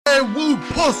that woo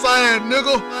puss ass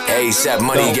nigga. ASAP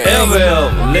money gang. Don't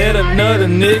ever let another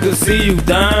nigga see you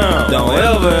down. Don't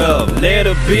ever let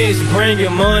a bitch bring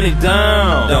your money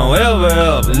down. Don't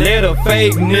ever let a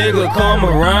fake nigga come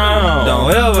around.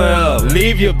 Don't ever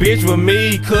leave your bitch with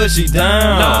me cause she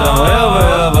down. Don't ever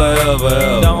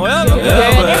don't ever don't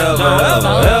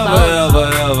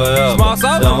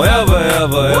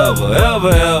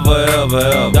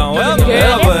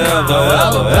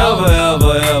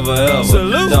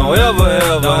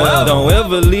Don't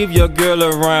ever leave your girl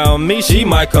around me, she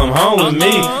might come home with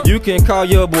me. You can call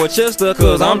your boy Chester,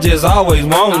 cause I'm just always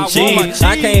wanting cheese.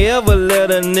 I can't ever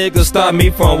let a nigga stop me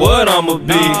from what I'ma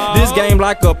be. This game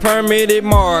like a permitted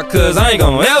mark, cause I ain't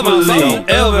gon' ever leave. Don't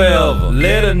ever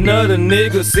let another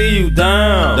nigga see you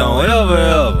down. Don't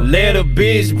ever let a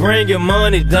bitch bring your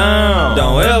money down.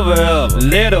 Don't ever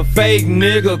let a fake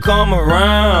nigga come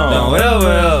around. Don't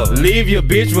ever leave your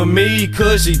bitch with me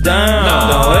cause she down.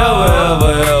 Don't ever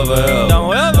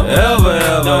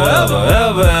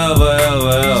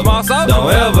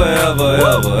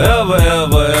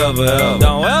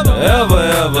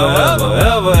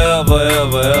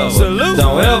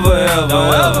don't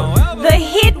ever The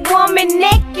hit woman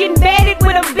neck embedded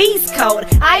with a beast code.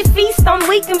 I feast on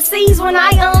weak MCs when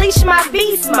I unleash my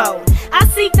beast mode. I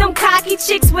seek them cocky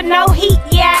chicks with no heat,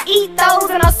 yeah, I eat those.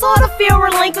 And I sorta feel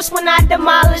relinquished when I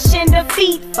demolish and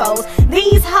defeat foes.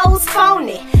 These hoes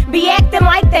phony, be acting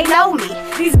like they know me.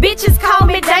 These bitches call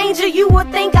me danger, you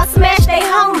would think I smashed they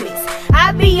homies.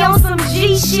 I be on some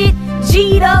G shit,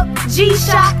 G'd up,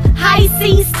 G-Shock, high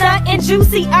C stunt and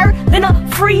juicy earth, then a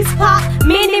freeze pop,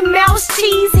 Minnie Mouse,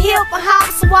 cheese, hip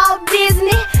hops, Walt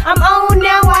Disney. I'm on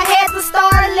now, I had to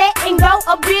start letting go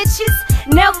of bitches.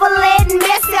 Never letting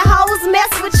messy hoes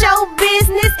mess with your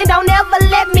business. And don't ever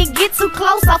let me get too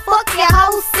close, I fuck your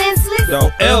hoe senseless.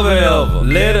 Don't ever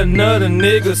let another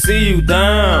nigga see you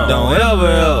down. Don't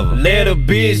ever let a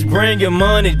bitch bring your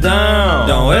money down.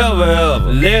 Don't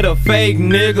ever let a fake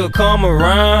nigga come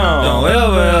around. Don't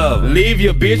ever leave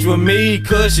your bitch with me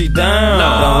cause she down.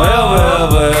 Don't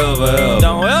ever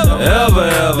don't ever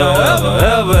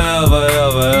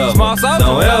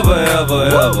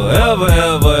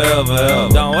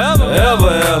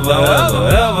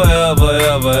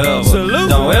salute.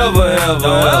 Don't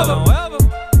ever